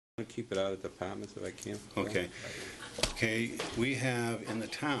Keep it out of departments if I can. Okay. Okay, we have in the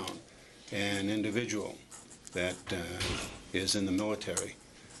town an individual that is in the military,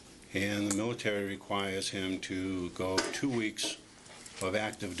 and the military requires him to go 2 weeks of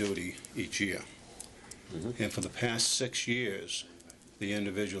active duty each year. And for the past 6 years, the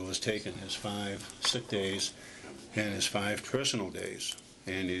individual has taken his 5 sick days and his 5 personal days,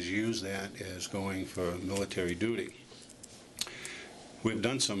 and has used that as going for military duty. We've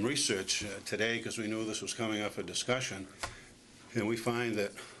done some research today because we knew this was coming up for discussion, and we find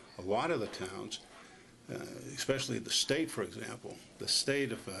that a lot of the towns, especially the state, for example, the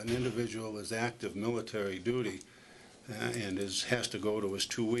state, if an individual is active military duty and has to go to his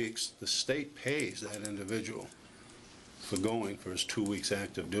 2 weeks, the state pays that individual for going for his 2 weeks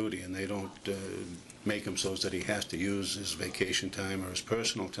active duty, and they don't make him so that he has to use his vacation time or his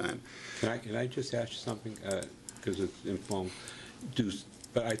personal time. Can I just ask you something, because it's informal?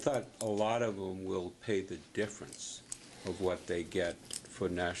 But I thought a lot of them will pay the difference of what they get for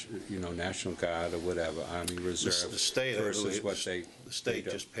National Guard or whatever, Army Reserve, The state, versus what the state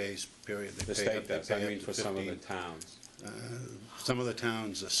just pays, period. The state does, I mean, for some of the towns. Some of the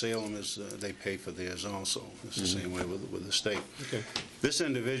towns, Salem is, they pay for theirs also. It's the same way with the state. Okay. This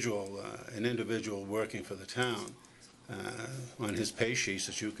individual, an individual working for the town, on his pay sheets,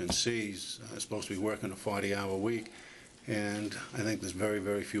 as you can see, he's supposed to be working a 40-hour week, and I think there's very,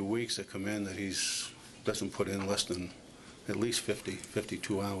 very few weeks that come in that doesn't put in less than at least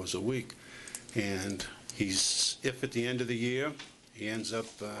 52 hours a week. And if at the end of the year he ends up,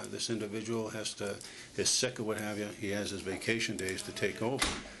 this individual is sick or what have you, he has his vacation days to take over.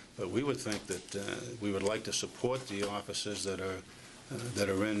 But we would think that we would like to support the officers that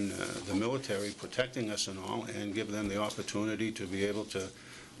are in the military protecting us and all, and give them the opportunity to be able to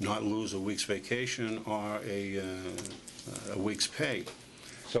not lose a week's vacation or a week's pay.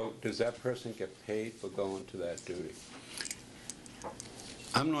 So does that person get paid for going to that duty?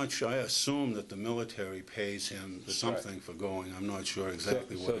 I'm not sure. I assume that the military pays him something for going. I'm not sure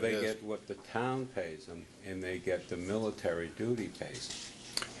exactly what it is. So they get what the town pays them, and they get the military duty pays.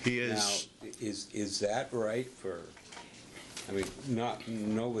 He is. Now, is that right for? I mean,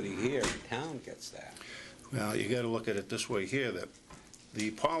 nobody here in town gets that. Well, you got to look at it this way here, that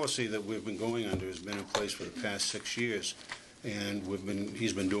the policy that we've been going under has been in place for the past 6 years, and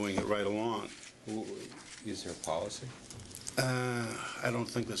he's been doing it right along. Is there a policy? I don't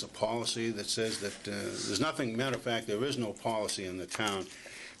think there's a policy that says that, there's nothing, matter of fact, there is no policy in the town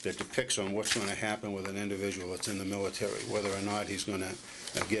that depicts on what's going to happen with an individual that's in the military, whether or not he's going to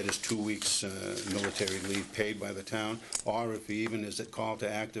get his 2 weeks military leave paid by the town, or if he even is called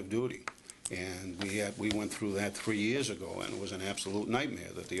to active duty. And we went through that 3 years ago, and it was an absolute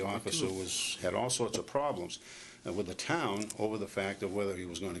nightmare that the officer had all sorts of problems with the town over the fact of whether he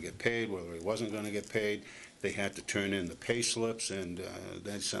was going to get paid, whether he wasn't going to get paid. They had to turn in the pay slips, and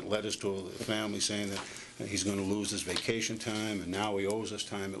they sent letters to the family saying that he's going to lose his vacation time, and now he owes us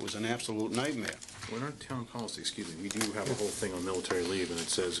time. It was an absolute nightmare. Well, in our town policy, we do have a whole thing on military leave, and it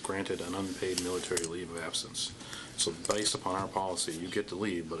says granted an unpaid military leave of absence. So based upon our policy, you get the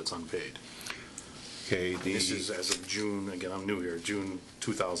leave, but it's unpaid. Okay. This is as of June, again, I'm new here, June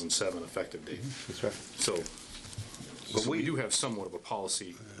 2007 effective date. That's right. So we do have somewhat of a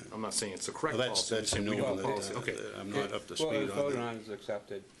policy. I'm not saying it's the correct policy. That's a new one that okay. I'm not up to speed on. Well, the voted on is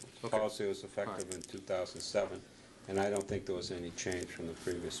accepted. The policy was effective in 2007, and I don't think there was any change from the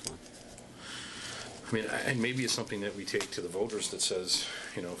previous one. I mean, and maybe it's something that we take to the voters that says,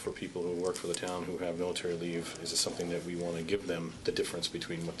 for people who work for the town who have military leave, is it something that we want to give them the difference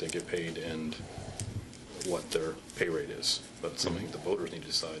between what they get paid and what their pay rate is? But it's something the voters need to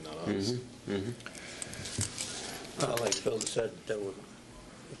decide, not us. Like Bill said, a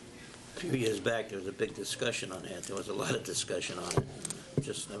few years back there was a big discussion on that. There was a lot of discussion on it. It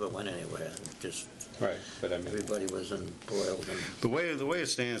just never went anywhere. Right, but I mean, everybody was embroiled. The way it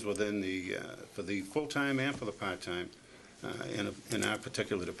stands within for the full-time and for the part-time in our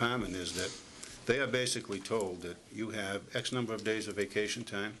particular department is that they are basically told that you have X number of days of vacation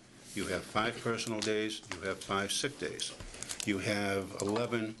time, you have 5 personal days, you have 5 sick days, you have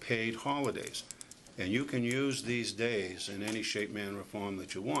 11 paid holidays. And you can use these days in any shape, manner, or form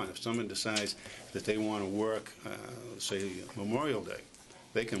that you want. If someone decides that they want to work, say, Memorial Day,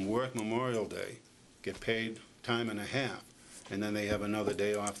 they can work Memorial Day, get paid time and a half, and then they have another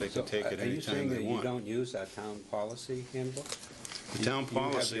day off. They can take it any time they want. Are you saying that you don't use that town policy handbook? The town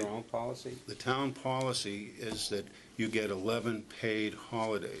policy. You have your own policy? The town policy is that you get 11 paid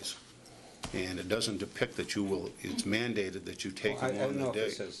holidays. And it doesn't depict that it's mandated that you take them on the day. I don't know if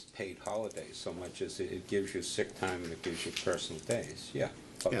it says paid holidays so much as it gives you sick time and it gives you personal days, yeah.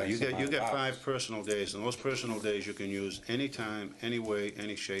 for Yeah, X you amount of get hours. 5 personal days, and those personal days you can use anytime, any way,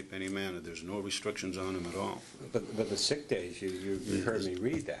 any shape, any manner. There's no restrictions on them at all. But the sick days, you heard me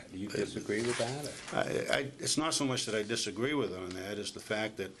read that. Do you disagree with that? It's not so much that I disagree with on that, it's the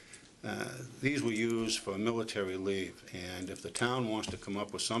fact that these were used for military leave, and if the town wants to come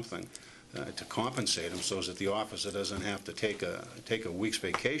up with something to compensate them so that the officer doesn't have to take a week's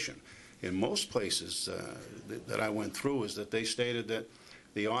vacation. In most places that I went through is that they stated that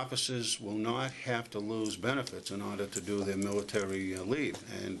the officers will not have to lose benefits in order to do their military leave.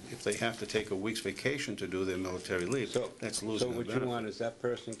 And if they have to take a week's vacation to do their military leave, that's losing So their what you benefit. want is that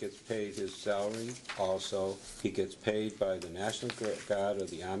person gets paid his salary also, he gets paid by the National Guard or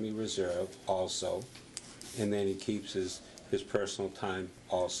the Army Reserve also, and then he keeps his personal time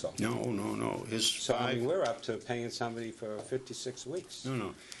also. No. So, I mean, we're up to paying somebody for 56 weeks.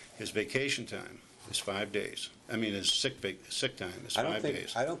 No. His vacation time is 5 days. I mean, his sick time is 5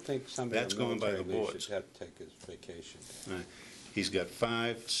 days. I don't think somebody That's on going by military the leave boards. should have to take his vacation. Right. He's got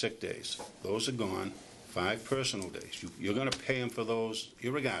 5 sick days. Those are gone. 5 personal days. You're going to pay him for those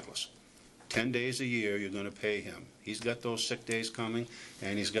irregardless. 10 days a year, you're going to pay him. He's got those sick days coming,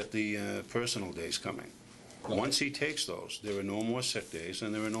 and he's got the personal days coming. Once he takes those, there are no more sick days,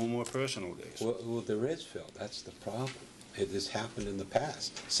 and there are no more personal days. Well, there is, Phil. That's the problem. It has happened in the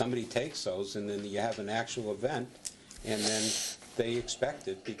past. Somebody takes those, and then you have an actual event, and then they expect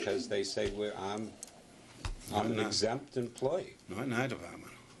it because they say, "Well, I'm an exempt employee." Not in our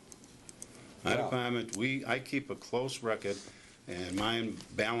department. My Well- department, I keep a close record, and mine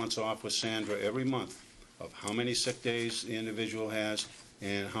balance off with Sandra every month of how many sick days the individual has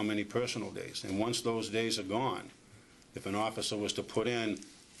and how many personal days. And once those days are gone, if an officer was to put in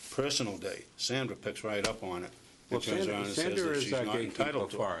personal day, Sandra picks right up on it. Well, and turns around and says Sandra that is she's our not gatekeeper entitled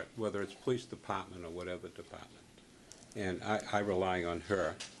to it. for it, whether it's police department or whatever department. And I rely on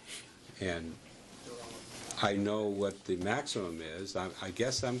her, and I know what the maximum is. I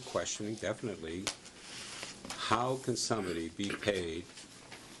guess I'm questioning definitely, how can somebody be paid?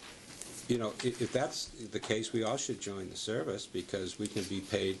 You know, if that's the case, we all should join the service because we can be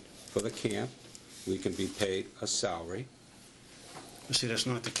paid for the camp, we can be paid a salary. See, that's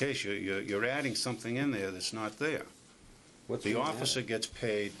not the case. You're adding something in there that's not there. What's The wrong with officer that? gets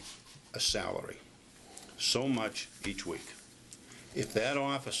paid a salary, so much each week. If that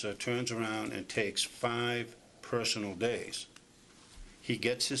officer turns around and takes 5 personal days, he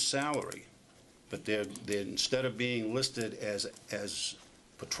gets his salary, but they're instead of being listed as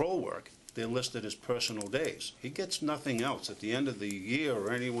patrol work, they're listed as personal days. He gets nothing else at the end of the year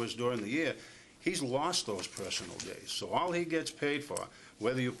or anywhere during the year. He's lost those personal days. So all he gets paid for,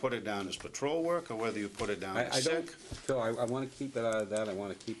 whether you put it down as patrol work or whether you put it down I as don't, sick. Phil, I want to keep it out of that. I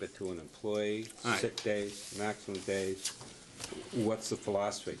want to keep it to an employee, All right. sick days, maximum days. What's the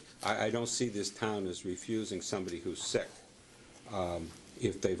philosophy? I don't see this town as refusing somebody who's sick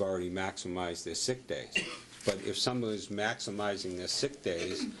if they've already maximized their sick days. But if someone's maximizing their sick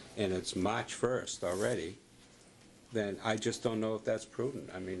days and it's March 1st already, then I just don't know if that's prudent.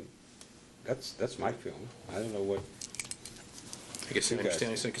 I mean, that's my feeling. I don't know what. I guess the You guys-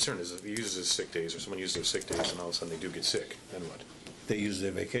 understanding concern is if he uses his sick days, or someone uses their sick days, and all of a sudden they do get sick, then what? They use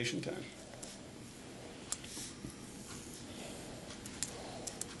their vacation time.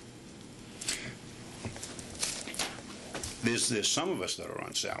 There's some of us that are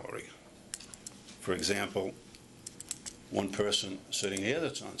on salary. For example, one person sitting here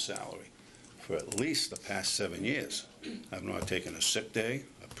that's on salary for at least the past 7 years. I've not taken a sick day,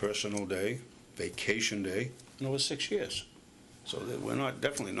 a personal day, vacation day in over 6 years. So that we're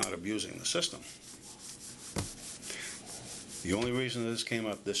definitely not abusing the system. The only reason this came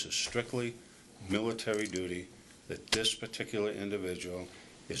up, this is strictly military duty, that this particular individual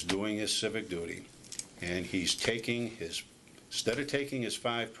is doing his civic duty, and he's taking his, instead of taking his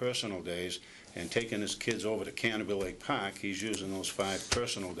 5 personal days and taking his kids over to Canterbury Lake Park, he's using those 5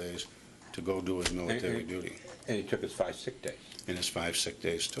 personal days to go do his military duty, And he took his 5 sick days. and his 5 sick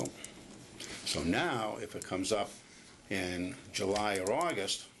days too. So now, if it comes up in July or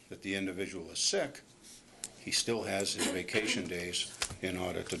August that the individual is sick, he still has his vacation days in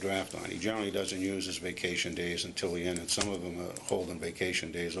order to draft on. He generally doesn't use his vacation days until the end, and some of them are holding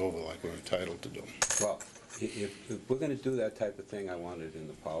vacation days over like we're entitled to do. Well, if we're going to do that type of thing, I want it in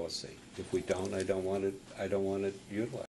the policy. If we don't, I don't want it utilized.